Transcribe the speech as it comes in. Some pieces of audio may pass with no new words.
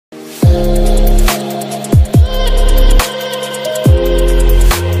What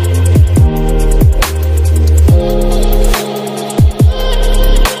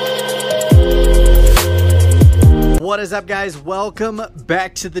is up, guys? Welcome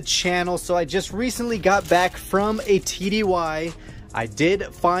back to the channel. So I just recently got back from a TDY. I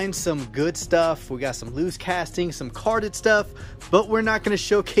did find some good stuff. We got some loose casting, some carded stuff, but we're not going to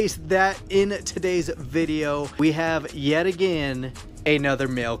showcase that in today's video. We have yet again another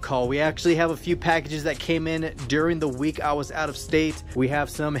mail call. We actually have a few packages that came in during the week I was out of state. We have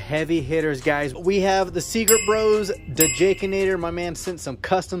some heavy hitters, guys. We have the Seegert Bros, DaJakinator. My man sent some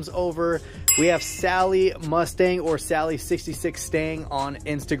customs over. We have Sally Mustang or Sally66stang on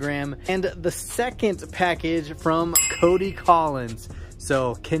Instagram, and the second package from Cody Collins.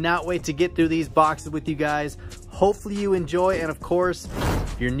 So cannot wait to get through these boxes with you guys. Hopefully you enjoy, and of course,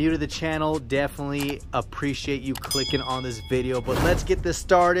 if you're new to the channel, definitely appreciate you clicking on this video. But let's get this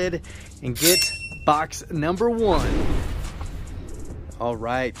started and get box number one. All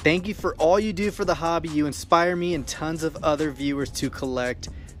right, thank you for all you do for the hobby. You inspire me and tons of other viewers to collect.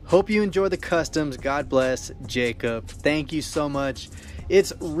 Hope you enjoy the customs. God bless, Jacob. Thank you so much.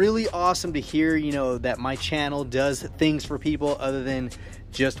 It's really awesome to hear, you know, that my channel does things for people other than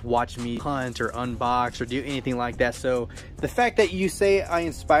just watch me hunt or unbox or do anything like that. So the fact that you say I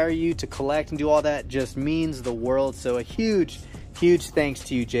inspire you to collect and do all that just means the world. So a huge thanks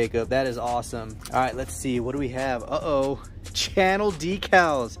to you, Jacob. That is awesome. All right, let's see. What do we have? Uh-oh. Channel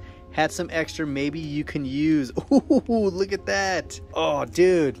decals. Had some extra maybe you can use. Ooh, look at that. Oh,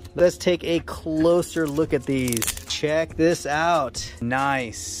 dude. Let's take a closer look at these. Check this out.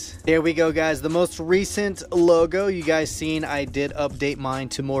 Nice. There we go, guys. The most recent logo you guys seen, I did update mine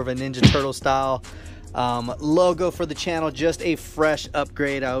to more of a Ninja Turtle style logo for the channel. Just a fresh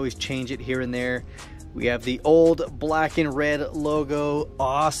upgrade. I always change it here and there. We have the old black and red logo.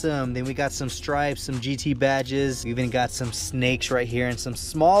 Awesome. Then we got some stripes, some GT badges. We even got some snakes right here and some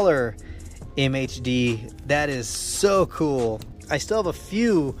smaller MHD. That is so cool. I still have a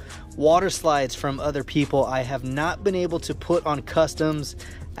few water slides from other people I have not been able to put on customs.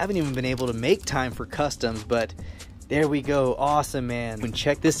 I haven't even been able to make time for customs, but there we go. Awesome, man. And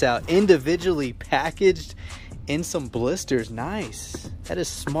check this out. Individually packaged in some blisters. Nice. That is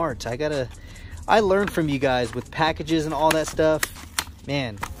smart. I learned from you guys with packages and all that stuff.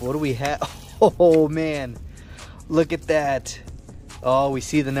 Man, what do we have? Oh, man. Look at that. Oh, we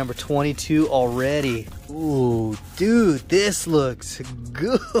see the number 22 already. Ooh, dude, this looks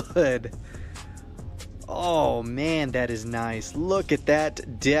good. Oh, man, that is nice. Look at that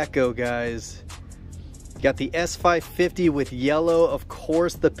deco, guys. Got the S550 with yellow. Of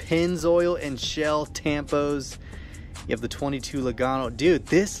course, the Pennzoil and shell tampos. You have the 22 Logano. Dude,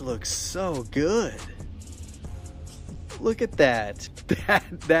 this looks so good. Look at that.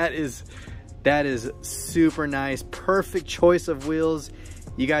 That is super nice. Perfect choice of wheels.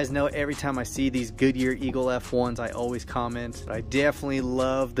 You guys know every time I see these Goodyear Eagle F1s, I always comment. But I definitely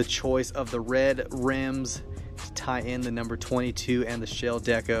love the choice of the red rims to tie in the number 22 and the shell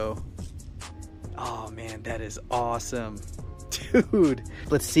deco. Oh man, that is awesome. Dude,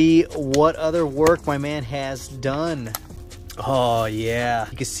 let's see what other work my man has done. Oh yeah,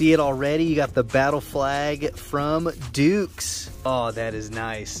 you can see it already. You got the battle flag from Dukes. Oh, that is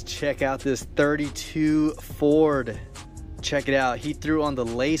nice. Check out this 32 Ford. Check it out. He threw on the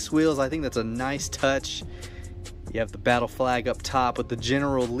lace wheels. I think that's a nice touch. You have the battle flag up top with the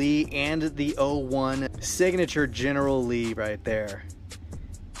General Lee and the 01 signature General Lee right there.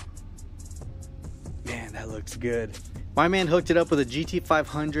 Man, that looks good. My man hooked it up with a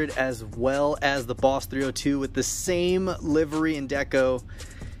GT500 as well as the Boss 302 with the same livery and deco.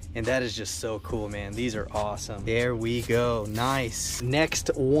 And that is just so cool, man. These are awesome. There we go. Nice.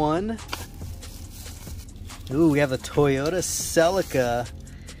 Next one. Ooh, we have the Toyota Celica.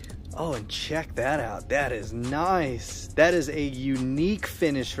 Oh, and check that out. That is nice. That is a unique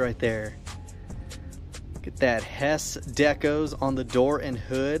finish right there. Look at that. Hess decos on the door and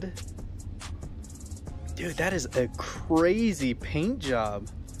hood. Dude, that is a crazy paint job.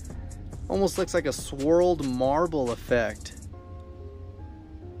 Almost looks like a swirled marble effect.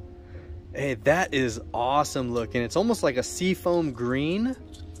 Hey, that is awesome looking. It's almost like a seafoam green.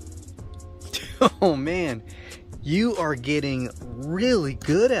 Oh man, you are getting really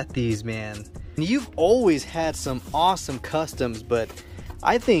good at these, man. You've always had some awesome customs, but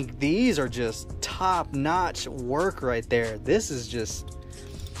I think these are just top-notch work right there. This is just...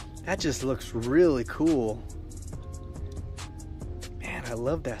 that just looks really cool. Man, I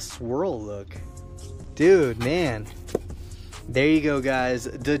love that swirl look. Dude, man. There you go, guys.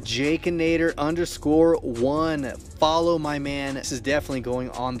 DaJakinator _1 follow my man. This is definitely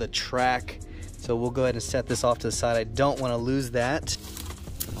going on the track. So we'll go ahead and set this off to the side. I don't want to lose that.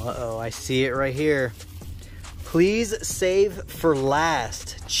 Uh-oh, I see it right here. Please save for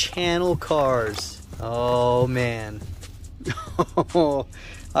last. Channel cars. Oh, man. Oh,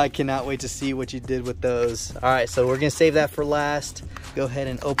 I cannot wait to see what you did with those. All right, so we're gonna save that for last. Go ahead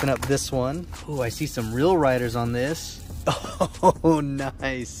and open up this one. Oh, I see some real riders on this. Oh,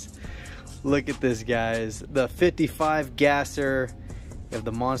 nice. Look at this, guys. The 55 gasser. You have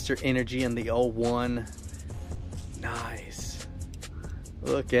the Monster Energy and the 01. Nice.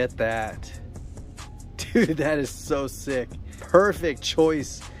 Look at that. Dude, that is so sick. Perfect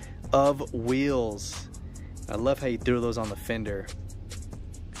choice of wheels. I love how you threw those on the fender.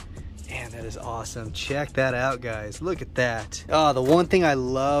 Man, that is awesome. Check that out, guys. Look at that. Oh, the one thing I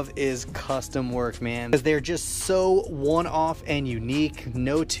love is custom work, man. Because they're just so one-off and unique.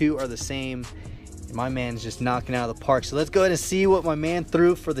 No two are the same. My man's just knocking out of the park. So let's go ahead and see what my man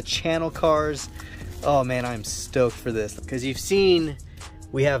threw for the channel cars. Oh man, I'm stoked for this. Because you've seen,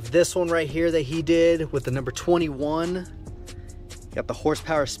 we have this one right here that he did with the number 21. Got the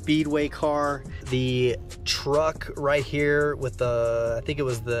horsepower speedway car, the truck right here with the, I think it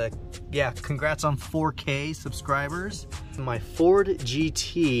was the, yeah, congrats on 4K subscribers. My Ford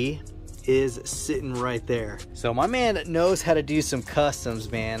GT is sitting right there. So my man knows how to do some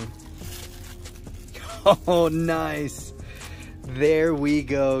customs, man. Oh, nice. There we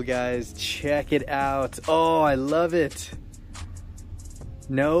go, guys. Check it out. Oh, I love it.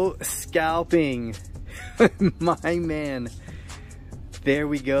 No scalping. My man. There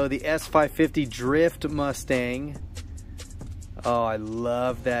we go, the S550 Drift Mustang. Oh, I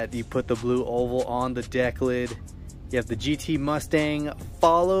love that you put the blue oval on the deck lid. You have the GT Mustang.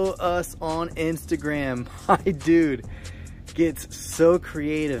 Follow us on Instagram. My dude gets so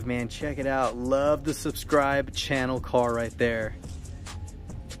creative, man. Check it out. Love the subscribe channel car right there.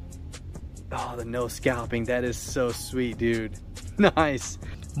 Oh, the no scalping. That is so sweet, dude. Nice.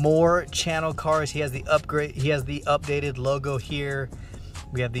 More channel cars. He has the upgrade. He has the updated logo here.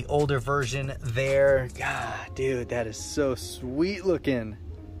 We have the older version there. God, dude, that is so sweet looking.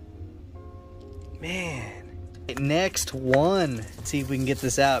 Man. Next one. Let's see if we can get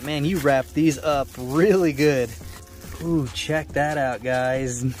this out. Man, you wrapped these up really good. Ooh, check that out,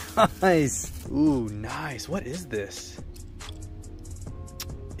 guys. Nice. Ooh, nice. What is this?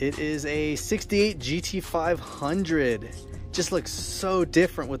 It is a 68 GT500. Just looks so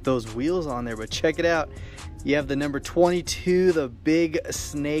different with those wheels on there, but check it out. You have the number 22, the big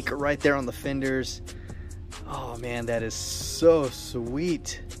snake right there on the fenders. Oh man, that is so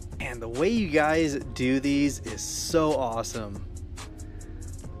sweet. And the way you guys do these is so awesome.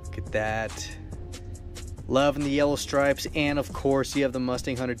 Look at that. Loving the yellow stripes, and of course you have the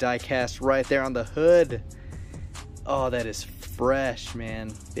Mustang Hunter diecast right there on the hood. Oh, that is fresh,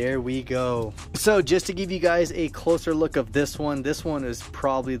 man. There we go. So just to give you guys a closer look of this one is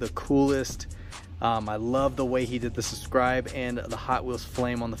probably the coolest. I love the way he did the subscribe and the Hot Wheels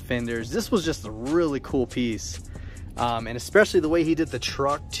flame on the fenders. This was just a really cool piece. And especially the way he did the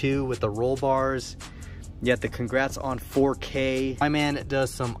truck too with the roll bars. Yet the congrats on 4K. My man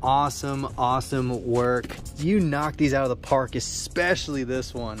does some awesome work. You knock these out of the park, especially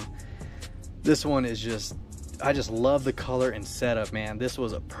this one. This one is just, I just love the color and setup, man. This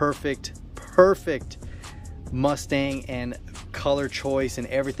was a perfect Mustang, and color choice and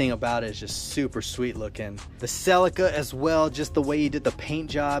everything about it is just super sweet looking. The Celica as well, just the way you did the paint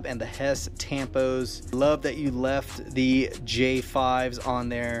job and the Hess tampos. Love that you left the J5s on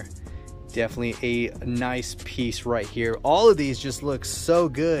there. Definitely a nice piece right here. All of these just look so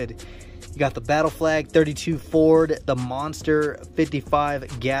good. You got the Battle Flag 32 Ford, the Monster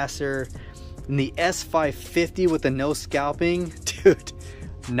 55 gasser, and the S550 with the no scalping. Dude,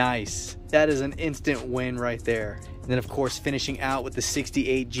 nice. That is an instant win right there. And then of course finishing out with the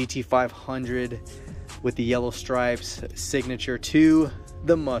 68 GT500 with the yellow stripes, signature to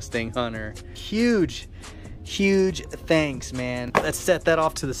the Mustang Hunter. Huge thanks, man. Let's set that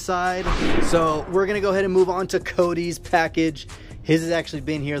off to the side. So we're gonna go ahead and move on to Cody's package. His has actually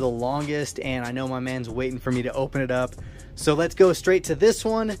been here the longest, and I know my man's waiting for me to open it up. So let's go straight to this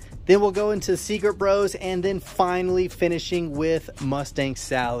one, then we'll go into Seegert Bros, and then finally finishing with Mustang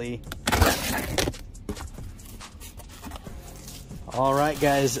Sally. All right,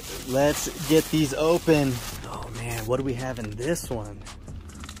 guys, let's get these open. Oh man, what do we have in this one?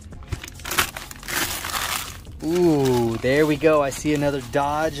 Ooh, there we go. I see another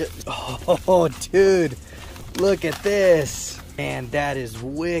Dodge. Oh, dude, look at this. Man, that is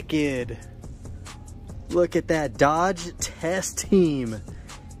wicked. Look at that Dodge test team.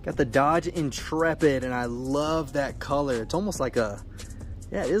 Got the Dodge Intrepid, and I love that color. It's almost like a,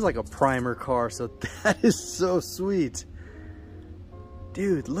 yeah, it is like a primer car, so that is so sweet.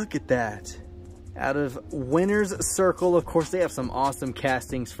 Dude, look at that. Out of Winner's Circle, of course, they have some awesome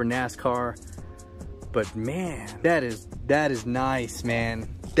castings for NASCAR. But man, that is nice, man.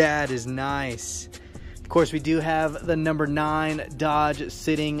 That is nice. Of course, we do have the number 9 Dodge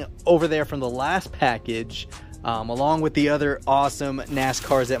sitting over there from the last package, along with the other awesome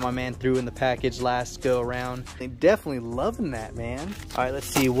NASCARs that my man threw in the package last go around. I'm definitely loving that, man. All right, let's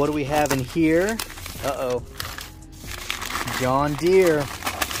see. What do we have in here? Uh-oh. John Deere.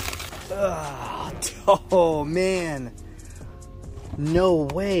 Oh, man. No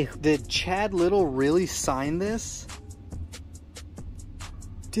way. Did Chad Little really sign this?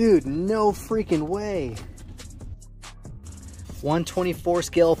 Dude, no freaking way. 124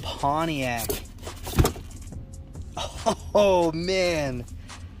 scale Pontiac. Oh, man.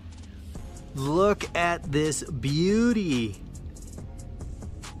 Look at this beauty.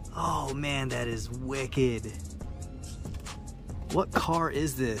 Oh, man, that is wicked. What car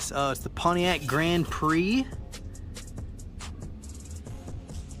is this? Oh, it's the Pontiac Grand Prix.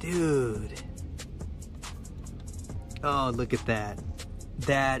 Dude. Oh, look at that.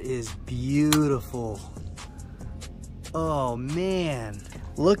 That is beautiful. Oh, man.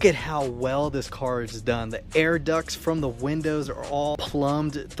 Look at how well this car is done. The air ducts from the windows are all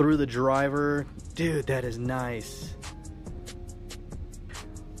plumbed through the driver. Dude, that is nice.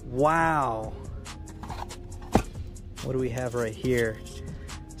 Wow. What do we have right here?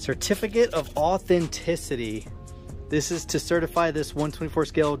 Certificate of Authenticity. This is to certify this 124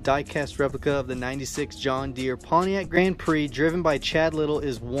 scale die-cast replica of the 96 John Deere Pontiac Grand Prix driven by Chad Little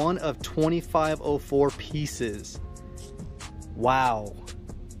is one of 2504 pieces. Wow.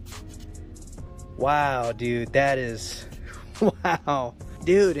 Wow, dude, that is, wow.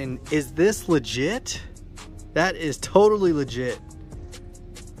 Dude, and is this legit? That is totally legit.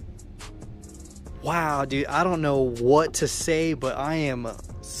 Wow, dude, I don't know what to say, but I am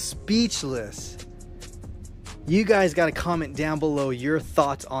speechless. You guys got to comment down below your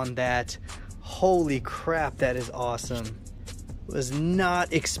thoughts on that. Holy crap, that is awesome. Was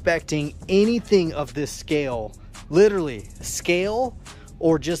not expecting anything of this scale. Literally, scale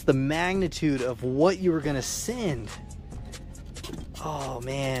or just the magnitude of what you were going to send. Oh,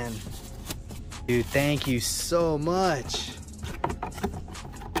 man. Dude, thank you so much.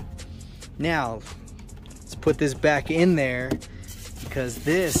 Now, let's put this back in there because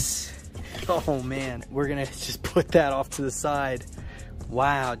this, oh man, we're gonna just put that off to the side.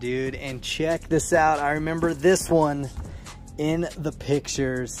 Wow, dude, and check this out. I remember this one in the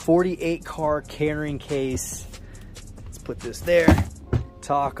pictures. 48 car carrying case. Let's put this there.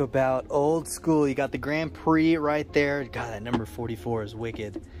 Talk about old school. You got the Grand Prix right there. God, that number 44 is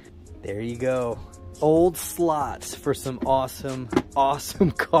wicked. There you go. Old slots for some awesome, awesome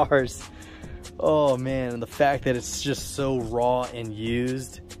cars. Oh man, and the fact that it's just so raw and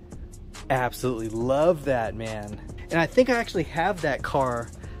used, absolutely love that, man. And I think I actually have that car.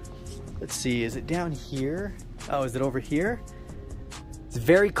 Let's see, is it down here? Oh, is it over here? It's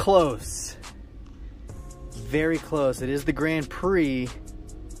very close. Very close. It is the Grand Prix.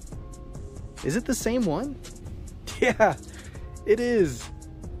 Is it the same one? Yeah, it is.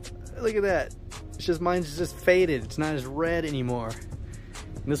 Look at that. It's just, mine's just faded. It's not as red anymore.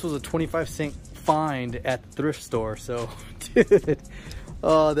 And this was a 25-cent find at the thrift store, so dude,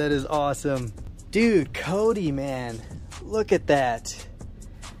 oh, that is awesome. Dude, Cody, man, look at that.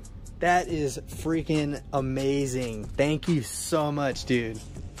 That is freaking amazing. Thank you so much, dude.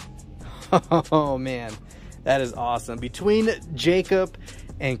 Oh man, that is awesome. Between Jacob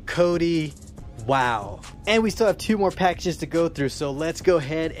and Cody, wow. And we still have 2 more packages to go through, so let's go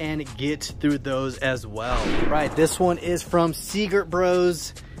ahead and get through those as well. Right, this one is from Seegert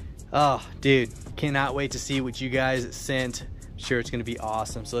Bros. Oh, dude, cannot wait to see what you guys sent. I'm sure it's gonna be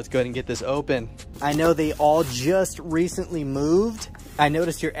awesome. So let's go ahead and get this open. I know they all just recently moved. I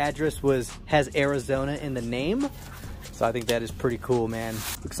noticed your address has Arizona in the name. So I think that is pretty cool, man.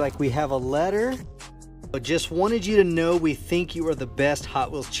 Looks like we have a letter. Just wanted you to know we think you are the best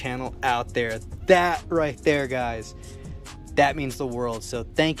Hot Wheels channel out there. That right there, guys, that means the world. So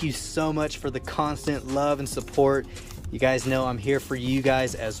thank you so much for the constant love and support. You guys know I'm here for you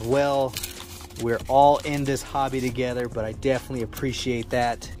guys as well. We're all in this hobby together, but I definitely appreciate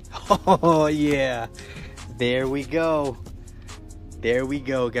that. Oh yeah, there we go. There we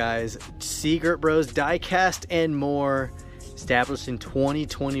go, guys. Seegert Bros, DieCast and more. Established in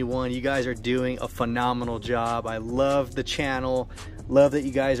 2021. You guys are doing a phenomenal job. I love the channel. Love that you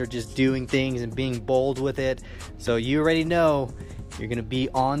guys are just doing things and being bold with it. So you already know, You're gonna be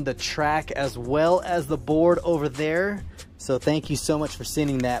on the track as well as the board over there. So thank you so much for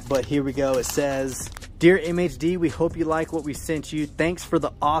sending that. But here we go. It says, "Dear MHD, we hope you like what we sent you. Thanks for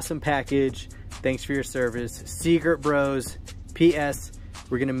the awesome package. Thanks for your service. Seegert Bros. PS,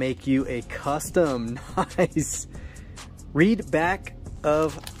 we're gonna make you a custom." Nice. Read back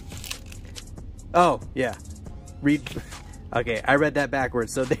of, oh yeah, read, okay, I read that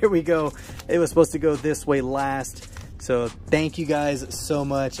backwards. So there we go. It was supposed to go this way last. So thank you guys so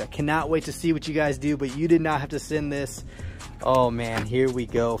much. I cannot wait to see what you guys do, but you did not have to send this. Oh man, here we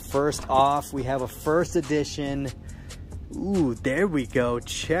go. First off, we have a first edition. Ooh, there we go.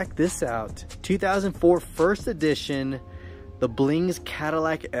 Check this out. 2004 first edition, the Bling's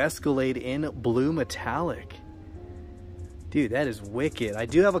Cadillac Escalade in blue metallic. Dude, that is wicked. I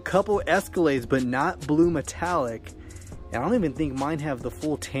do have a couple Escalades, but not blue metallic. And I don't even think mine have the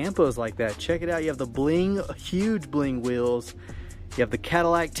full tampos like that. Check it out. You have the bling, huge bling wheels. You have the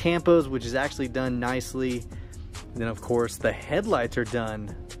Cadillac tampos, which is actually done nicely. And then of course the headlights are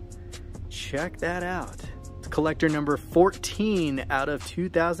done. Check that out. It's collector number 14 out of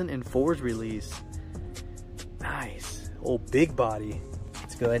 2004's release. Nice. Old big body.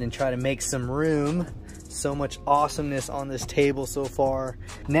 Let's go ahead and try to make some room. So much awesomeness on this table so far.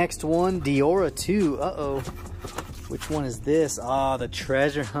 Next one, Diora 2. Uh-oh. Which one is this? Ah, the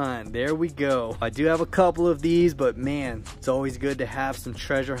treasure hunt. There we go. I do have a couple of these, but man, it's always good to have some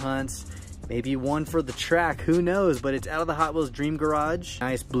treasure hunts. Maybe one for the track, who knows? But it's out of the Hot Wheels Dream Garage.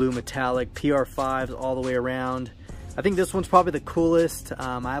 Nice blue metallic, PR5s all the way around. I think this one's probably the coolest.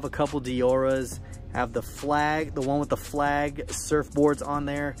 I have a couple Dioras. I have the flag, the one with the flag surfboards on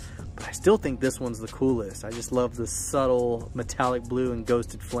there. But I still think this one's the coolest. I just love the subtle metallic blue and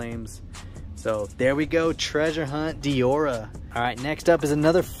ghosted flames. So there we go, treasure hunt Diora. All right, next up is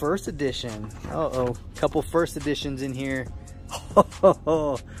another first edition. Uh-oh, couple first editions in here.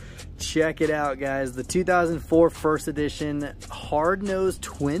 Check it out, guys. The 2004 first edition hard-nosed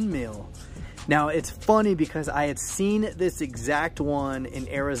twin mill. Now, it's funny because I had seen this exact one in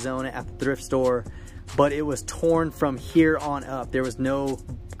Arizona at the thrift store, but it was torn from here on up. There was no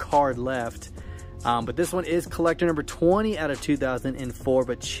card left. But this one is collector number 20 out of 2004,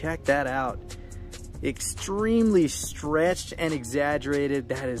 but check that out. Extremely stretched and exaggerated.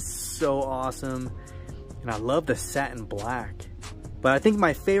 That is so awesome. And I love the satin black. But I think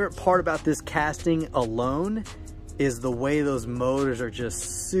my favorite part about this casting alone is the way those motors are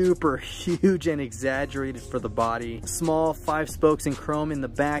just super huge and exaggerated for the body. Small 5 spokes in chrome in the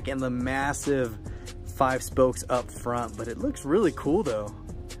back and the massive 5 spokes up front. But it looks really cool though.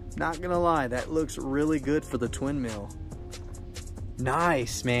 Not gonna lie, that looks really good for the twin mill.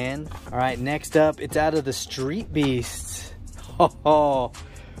 Nice, man. All right, next up, it's out of the Street Beasts. Oh,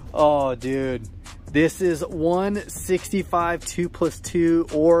 dude. This is 165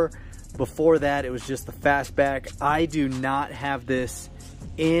 2+2, or before that, it was just the fastback. I do not have this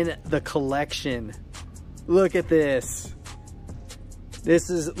in the collection. Look at this. This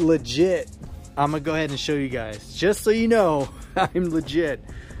is legit. I'm gonna go ahead and show you guys. Just so you know, I'm legit.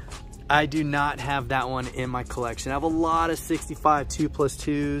 I do not have that one in my collection. I have a lot of 65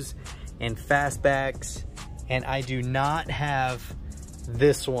 2+2s and fastbacks, and I do not have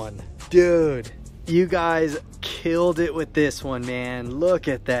this one. Dude, you guys killed it with this one, man. Look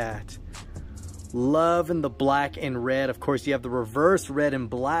at that. Loving the black and red. Of course, you have the reverse red and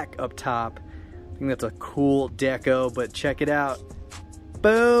black up top. I think that's a cool deco, but check it out.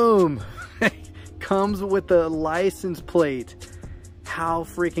 Boom! Comes with the license plate. How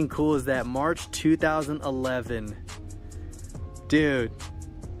freaking cool is that? March 2011. Dude,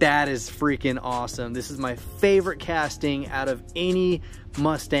 that is freaking awesome. This is my favorite casting out of any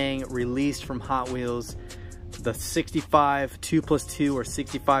Mustang released from Hot Wheels. The 65 2+2 or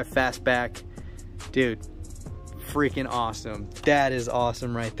 65 fastback. Dude, freaking awesome. That is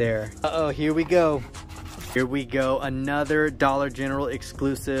awesome right there. Uh-oh, here we go. Here we go. Another Dollar General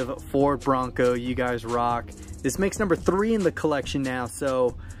exclusive Ford Bronco. You guys rock. This makes number 3 in the collection now,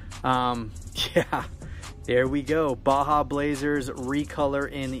 so yeah, there we go. Baja Blazers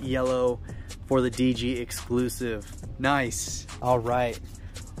recolor in yellow for the DG exclusive. Nice. All right,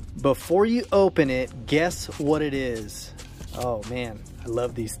 before you open it, guess what it is. Oh man, I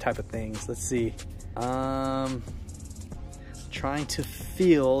love these type of things. Let's see. Trying to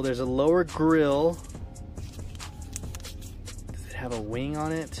feel. There's a lower grill. Does it have a wing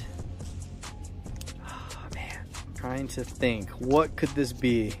on it? Trying to think, what could this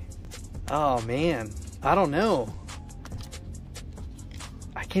be? Oh man, I don't know.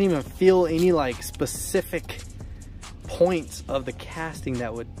 I can't even feel any like specific points of the casting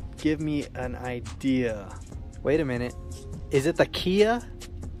that would give me an idea. Wait a minute. Is it the Kia?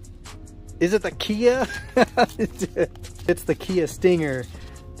 Is it the Kia? It's the Kia Stinger.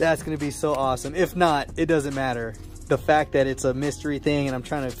 That's gonna be so awesome. If not, it doesn't matter. The fact that it's a mystery thing and I'm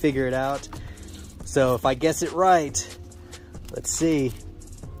trying to figure it out. So if I guess it right, let's see.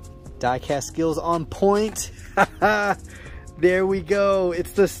 Diecast skills on point. There we go.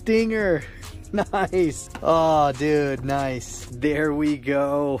 It's the Stinger. Nice. Oh, dude, nice. There we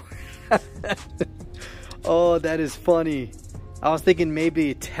go. Oh, that is funny. I was thinking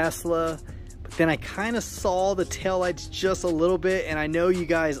maybe Tesla, but then I kind of saw the taillights just a little bit, and I know you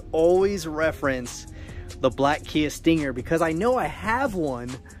guys always reference the black Kia Stinger because I know I have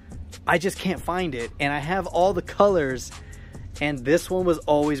one. I just can't find it, and I have all the colors, and this one was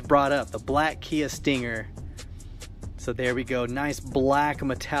always brought up, the black Kia Stinger. So there we go. Nice black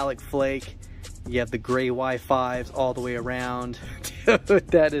metallic flake. You have the gray Y5s all the way around. Dude,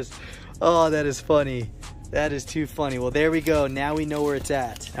 that is, oh, that is funny. That is too funny. Well, there we go. Now we know where it's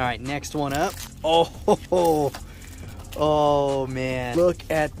at. All right, next one up. Oh man. Look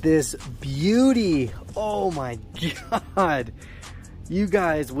at this beauty. Oh my God. You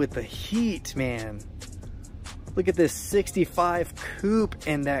guys with the heat, man. Look at this 65 coupe,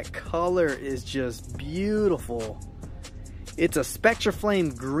 and that color is just beautiful. It's a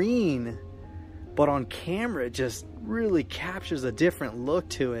Spectraflame green, but on camera it just really captures a different look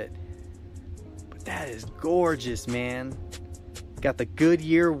to it. But that is gorgeous, man. Got the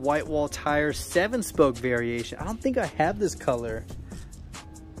Goodyear white wall tires, 7-spoke variation. I don't think I have this color.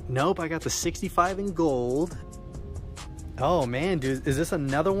 Nope, I got the 65 in gold. Oh man, dude, is this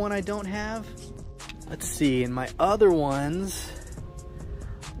another one I don't have? Let's see, in my other ones,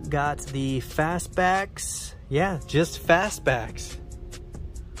 got the fastbacks. Yeah, just fastbacks.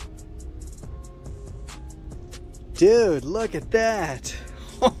 Dude, look at that.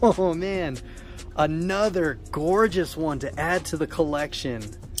 Oh man, another gorgeous one to add to the collection.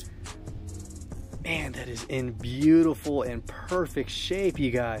 Man, that is in beautiful and perfect shape,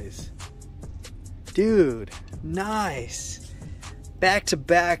 you guys. Dude, nice.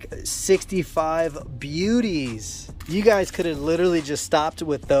 Back-to-back 65 beauties. You guys could have literally just stopped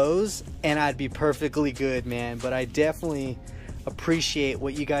with those and I'd be perfectly good, man. But I definitely appreciate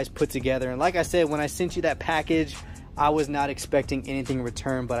what you guys put together. And like I said, when I sent you that package, I was not expecting anything in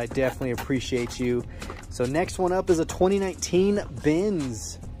return, but I definitely appreciate you. So next one up is a 2019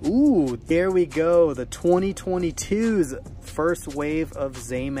 Benz. Ooh, there we go. The 2022's first wave of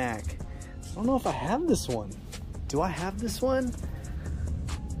Zamac. I don't know if I have this one. Do I have this one?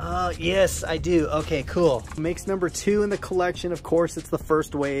 Yes, I do. Okay, cool. Makes number 2 in the collection. Of course, it's the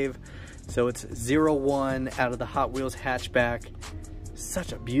first wave. So it's 01 out of the Hot Wheels hatchback.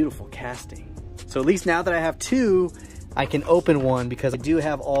 Such a beautiful casting. So at least now that I have 2, I can open one because I do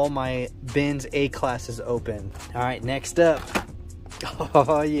have all my Benz A-classes open. All right, next up.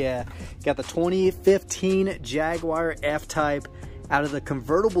 Oh yeah, got the 2015 Jaguar F-Type out of the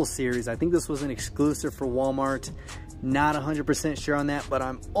convertible series. I think this was an exclusive for Walmart. Not 100% sure on that, but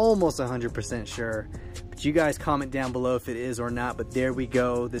I'm almost 100% sure. But you guys comment down below if it is or not, but there we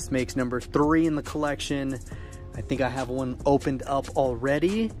go. This makes number 3 in the collection. I think I have one opened up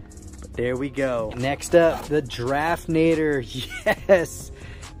already, but there we go. Next up, the DaJakinator. Yes,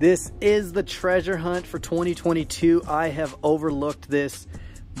 this is the treasure hunt for 2022. I have overlooked this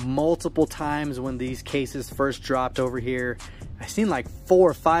multiple times when these cases first dropped over here. I seen like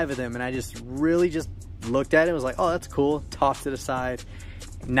 4 or 5 of them, and I just really looked at it and was like, oh, that's cool, tossed it aside,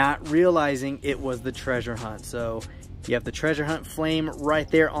 not realizing it was the treasure hunt. So you have the treasure hunt flame right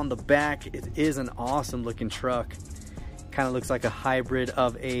there on the back. It is an awesome looking truck. Kind of looks like a hybrid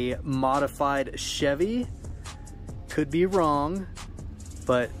of a modified Chevy. Could be wrong,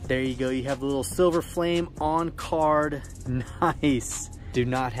 but there you go. You have the little silver flame on card. Nice. Do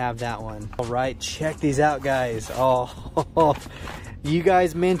not have that one. All right, check these out, guys. Oh, you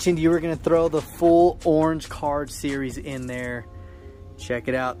guys mentioned you were gonna throw the full orange card series in there. Check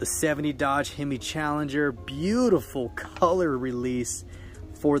it out, the 70 Dodge Hemi Challenger. Beautiful color release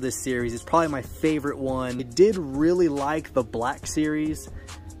for this series. It's probably my favorite one. I did really like the black series,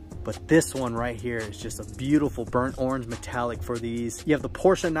 but this one right here is just a beautiful burnt orange metallic for these. You have the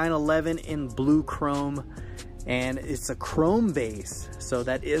Porsche 911 in blue chrome, and it's a chrome base, so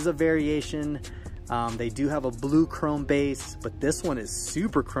that is a variation. They do have a blue chrome base, but this one is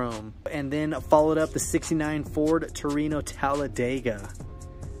super chrome. And then followed up the 69 Ford Torino Talladega.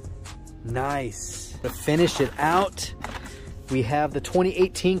 Nice. To finish it out, we have the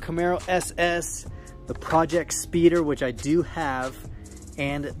 2018 Camaro SS, the Project Speeder, which I do have,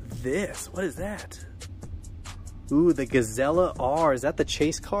 and this, what is that? Ooh, the Gazella R. Is that the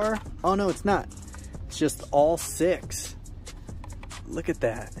chase car? Oh no, it's not. It's just all 6. Look at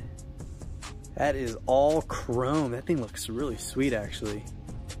that. That is all chrome. That thing looks really sweet, actually.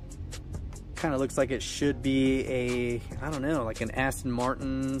 Kind of looks like it should be a, I don't know, like an Aston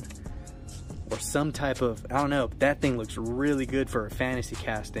Martin or some type of, I don't know. That thing looks really good for a fantasy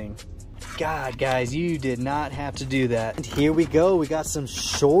casting. God, guys, you did not have to do that. And here we go. We got some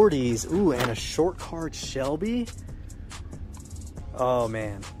shorties. Ooh, and a short card Shelby. Oh,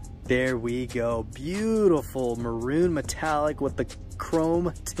 man. There we go. Beautiful maroon metallic with the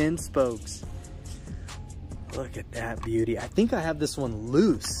chrome 10 spokes. Look at that beauty. I think I have this one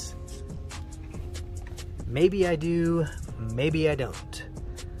loose. Maybe I do, maybe I don't.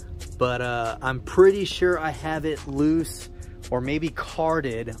 But I'm pretty sure I have it loose or maybe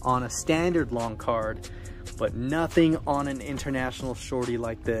carded on a standard long card, but nothing on an international shorty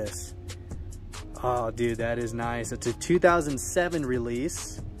like this. Oh, dude, that is nice. It's a 2007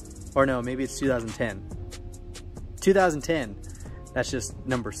 release. Or no, maybe it's 2010. 2010. That's just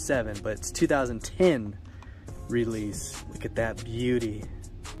number 7, but it's 2010 release. Look at that beauty.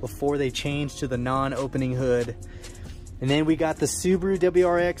 Before they changed to the non-opening hood. And then we got the Subaru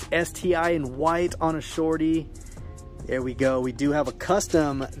WRX STI in white on a shorty. There we go. We do have a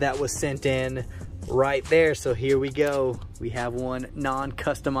custom that was sent in right there. So here we go. We have one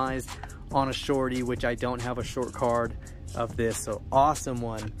non-customized on a shorty, which I don't have a short card of this. So awesome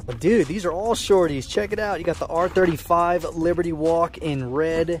one. But dude, these are all shorties. Check it out. You got the R35 Liberty Walk in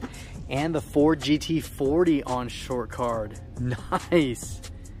red and the Ford GT40 on short card. Nice.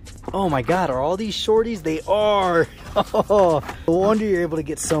 Oh my God, are all these shorties? They are. Oh, no wonder you're able to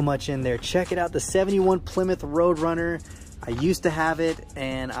get so much in there. Check it out, the 71 Plymouth Roadrunner. I used to have it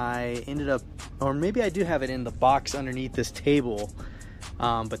and I ended up, or maybe I do have it in the box underneath this table.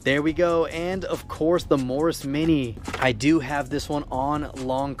 But there we go. And of course the Morris Mini. I do have this one on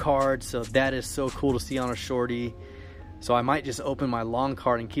long card, so that is so cool to see on a shorty. So I might just open my long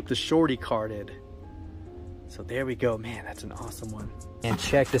card and keep the shorty carded. So there we go. Man, that's an awesome one. And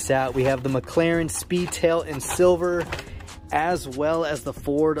check this out. We have the McLaren Speedtail in silver, as well as the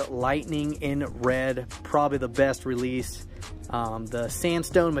Ford Lightning in red. Probably the best release. The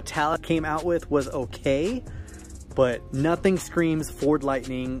Sandstone Metallic came out with was okay, but nothing screams Ford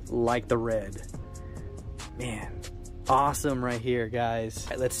Lightning like the red. Man, awesome right here, guys.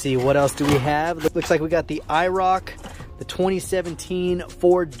 All right, let's see, what else do we have? Looks like we got the IROC, the 2017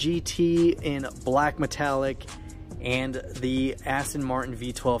 Ford GT in black metallic, and the Aston Martin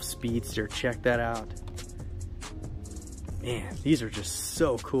V12 Speedster. Check that out. Man, these are just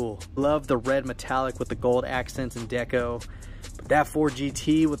so cool. Love the red metallic with the gold accents and deco. But that Ford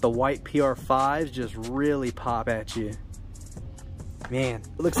GT with the white PR5s just really pop at you. Man,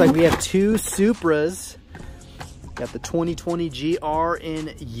 it looks like we have two Supras. Got the 2020 GR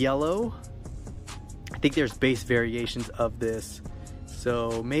in yellow. I think there's base variations of this.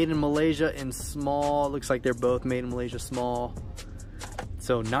 So made in Malaysia in small. Looks like they're both made in Malaysia small.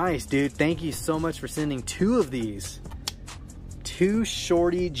 So nice, dude. Thank you so much for sending two of these. Two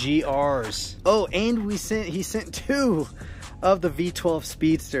shorty GRs. Oh, and he sent two of the V12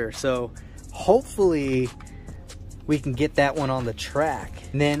 Speedster. So hopefully we can get that one on the track.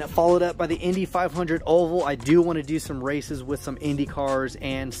 And then followed up by the Indy 500 Oval. I do want to do some races with some Indy cars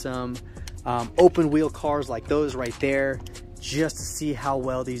and some open wheel cars like those right there, just to see how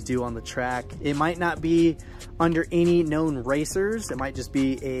well these do on the track. It might not be under any known racers. It might just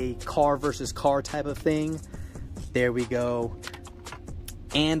be a car versus car type of thing. There we go.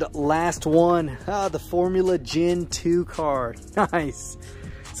 And last one, the Formula Gen 2 car. Nice.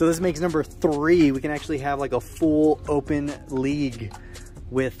 So this makes number 3. We can actually have like a full open league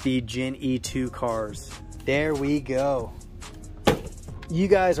with the Gen E2 cars. There we go. You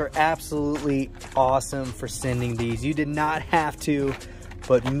guys are absolutely awesome for sending these. You did not have to,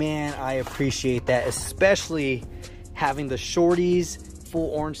 but man, I appreciate that, especially having the shorties,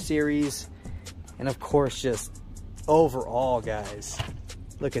 full orange series, and of course just overall, guys.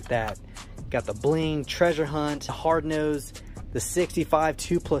 Look at that. Got the bling, treasure hunt, hard nose, the 65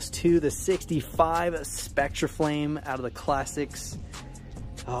 2+2, the 65 Spectra Flame out of the classics.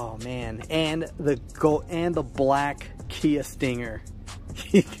 Oh man, and the gold and the black Kia Stinger.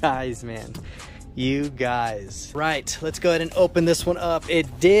 You guys, man, you guys. Right, let's go ahead and open this one up.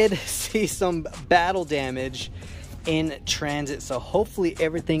 It did see some battle damage in transit, so hopefully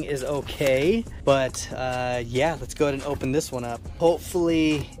everything is okay. But yeah, let's go ahead and open this one up.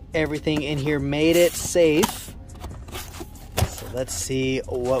 Hopefully everything in here made it safe. So let's see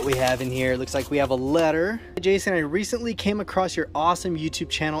what we have in here. Looks like we have a letter. Jason, I recently came across your awesome YouTube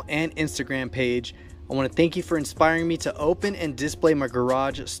channel and Instagram page. I I want to thank you for inspiring me to open and display my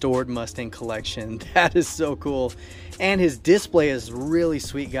garage stored Mustang collection. That is so cool. And his display is really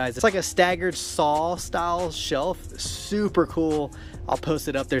sweet, guys. It's like a staggered saw style shelf. Super cool. I'll post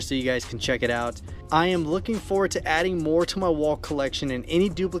it up there so you guys can check it out. I am looking forward to adding more to my wall collection and any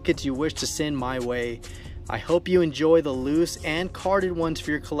duplicates you wish to send my way. I hope you enjoy the loose and carded ones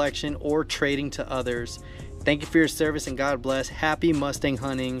for your collection or trading to others. Thank you for your service and God bless. Happy Mustang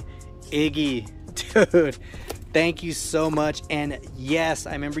hunting, Iggy. Dude, thank you so much. And yes,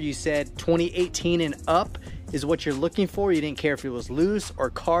 I remember you said 2018 and up is what you're looking for. You didn't care if it was loose or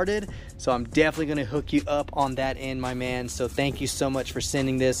carded, so I'm definitely going to hook you up on that end, my man. So thank you so much for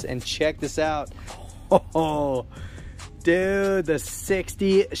sending this. And check this out. Oh dude, the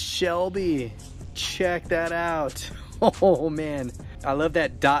 60 Shelby, check that out. Oh man, I love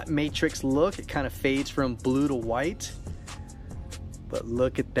that dot matrix look. It kind of fades from blue to white, but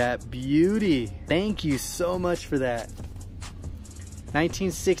look at that beauty. Thank you so much for that.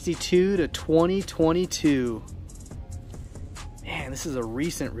 1962 to 2022. Man, this is a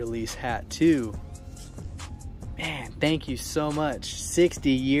recent release hat too. Man, thank you so much. 60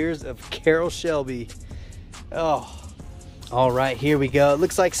 years of Carroll Shelby. Oh, all right, here we go. It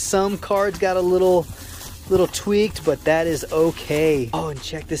looks like some cards got a little tweaked, but that is okay. Oh, and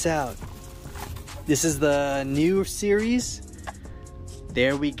check this out. This is the new series.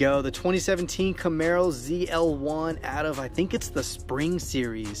 There we go, the 2017 Camaro ZL1 out of, I think it's the Spring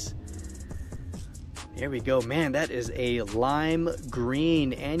Series. There we go, man, that is a lime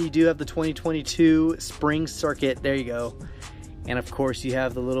green. And you do have the 2022 Spring Circuit, there you go. And of course you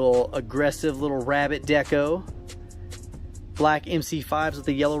have the little aggressive little rabbit deco. Black MC5s with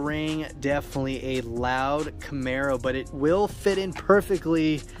the yellow ring, definitely a loud Camaro, but it will fit in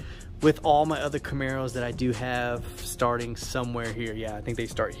perfectly with all my other Camaros that I do have starting somewhere here. Yeah, I think they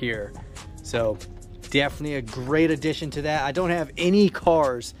start here. So definitely a great addition to that. I don't have any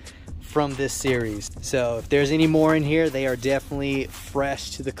cars from this series, so if there's any more in here, they are definitely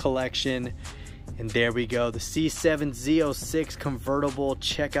fresh to the collection. And there we go, the C7 Z06 convertible.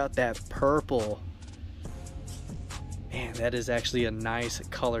 Check out that purple. Man, that is actually a nice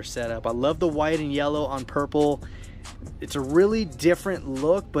color setup. I love the white and yellow on purple. It's a really different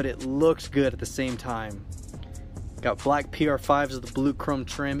look, but it looks good at the same time. Got black PR5s with the blue chrome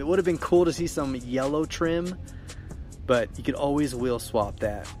trim. It would have been cool to see some yellow trim, but you could always wheel swap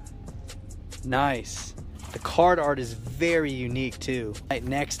that. Nice. The card art is very unique too. All right,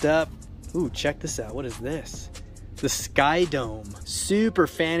 next up, ooh, check this out. What is this? The Sky Dome. Super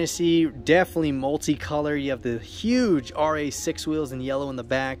fantasy, definitely multicolor. You have the huge RA6 wheels in yellow in the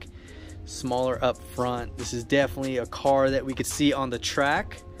back, smaller up front. This is definitely a car that we could see on the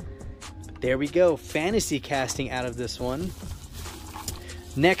track. There we go, fantasy casting out of this one.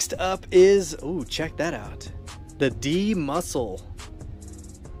 Next up is, ooh, check that out. The D Muscle.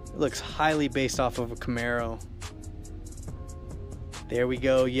 It looks highly based off of a Camaro. There we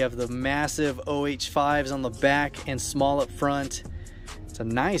go, you have the massive OH5s on the back and small up front. It's a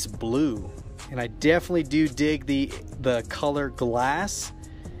nice blue, and I definitely do dig the color glass.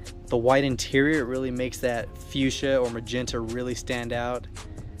 The white interior, it really makes that fuchsia or magenta really stand out.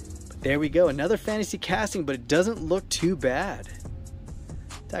 But there we go, another fantasy casting, but it doesn't look too bad.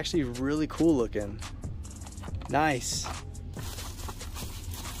 It's actually really cool looking. Nice.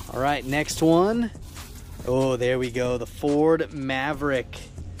 All right, next one. Oh, there we go, the Ford Maverick.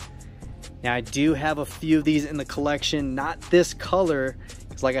 Now I do have a few of these in the collection, not this color,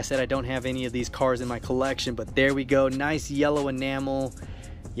 because like I said, I don't have any of these cars in my collection, but there we go, nice yellow enamel.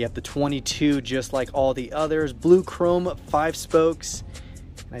 You have the 22 just like all the others, blue chrome 5 spokes,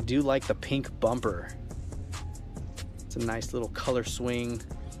 and I do like the pink bumper. It's a nice little color swing,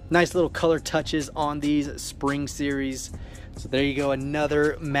 nice little color touches on these Spring Series. So there you go,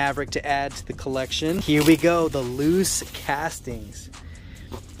 another Maverick to add to the collection. Here we go, the loose castings.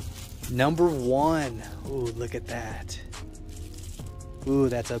 Number 1. Ooh, look at that. Ooh,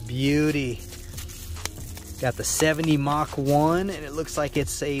 that's a beauty. Got the 70 Mach 1, and it looks like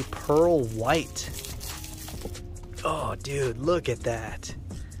it's a pearl white. Oh, dude, look at that.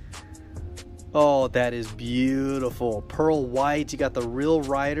 Oh, that is beautiful. Pearl white, you got the real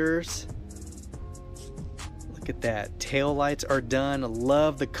riders. Look at that, tail lights are done.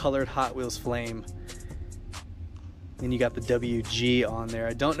 Love the colored Hot Wheels flame. Then you got the WG on there.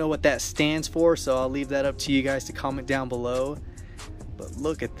 I don't know what that stands for, so I'll leave that up to you guys to comment down below. But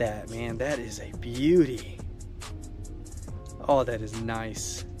look at that, man, that is a beauty. Oh, that is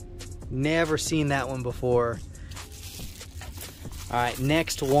nice. Never seen that one before. All right,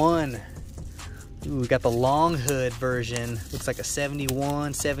 next one. Ooh, we got the long hood version. Looks like a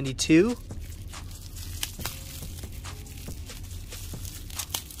 71, 72.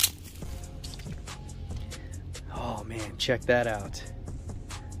 check that out.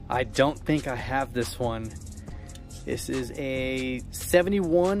 I don't think I have this one. This is a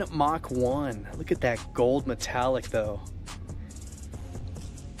 71 Mach 1. Look at that gold metallic though.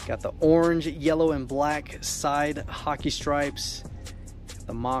 Got the orange, yellow, and black side hockey stripes.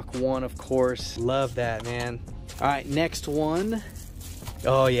 The Mach 1, of course. Love that, man. All right, next one.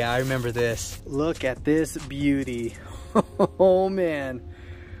 Oh yeah, I remember this. Look at this beauty. Oh man.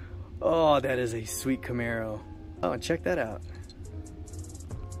 Oh, that is a sweet Camaro. Oh, and check that out.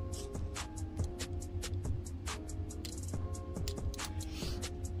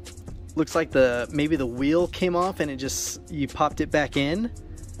 Looks like maybe the wheel came off and you popped it back in.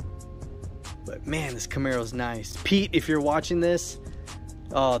 But man, this Camaro's nice. Pete, if you're watching this,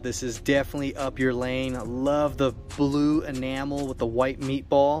 oh, this is definitely up your lane. I love the blue enamel with the white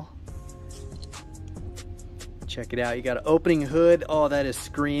meatball. Check it out. You got an opening hood. Oh, that is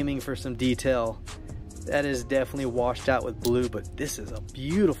screaming for some detail. That is definitely washed out with blue, but this is a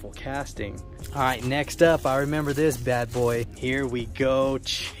beautiful casting. All right, next up, I remember this bad boy. Here we go.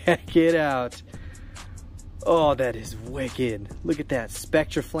 Check it out. Oh, that is wicked. Look at that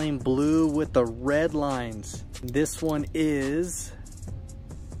Spectra Flame blue with the red lines. This one is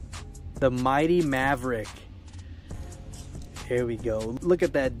the Mighty Maverick. Here we go. Look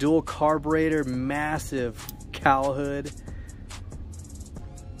at that dual carburetor, massive cowl hood.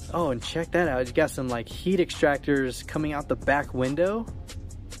 Oh, and check that out. You got some like heat extractors coming out the back window.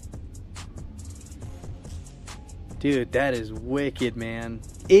 Dude, that is wicked, man.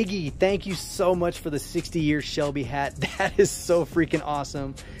 Iggy, thank you so much for the 60-year Shelby hat. That is so freaking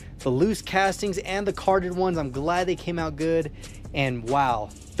awesome. The loose castings and the carded ones, I'm glad they came out good. And wow,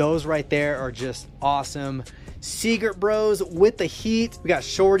 those right there are just awesome. Seegert Bros with the heat. We got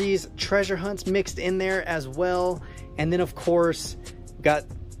shorties, treasure hunts mixed in there as well. And then of course, the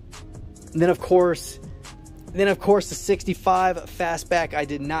 65 fastback I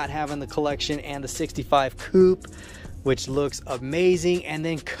did not have in the collection, and the 65 coupe, which looks amazing. And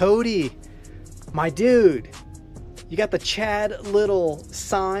then Cody, my dude, you got the Chad Little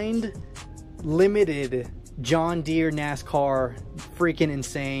signed limited John Deere NASCAR, freaking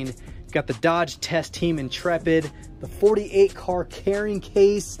insane. You got the Dodge Test Team Intrepid, the 48 car carrying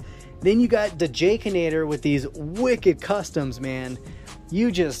case. Then you got DaJakinator with these wicked customs, man.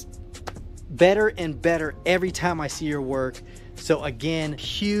 You just better and better every time I see your work. So again,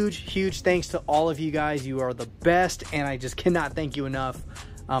 huge thanks to all of you guys. You are the best, and I just cannot thank you enough.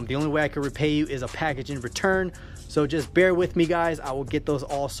 The only way I can repay you is a package in return. So just bear with me, guys. I will get those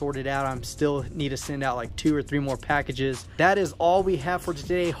all sorted out. I'm still need to send out like 2 or 3 more packages. That is all we have for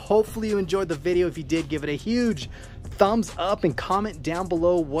today. Hopefully you enjoyed the video. If you did, give it a huge thumbs up and comment down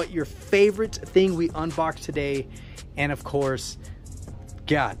below what your favorite thing we unboxed today. And of course,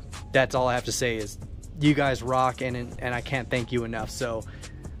 God, that's all I have to say is you guys rock, and I can't thank you enough. So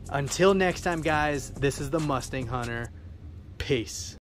until next time, guys, this is the Mustang Hunter. Peace.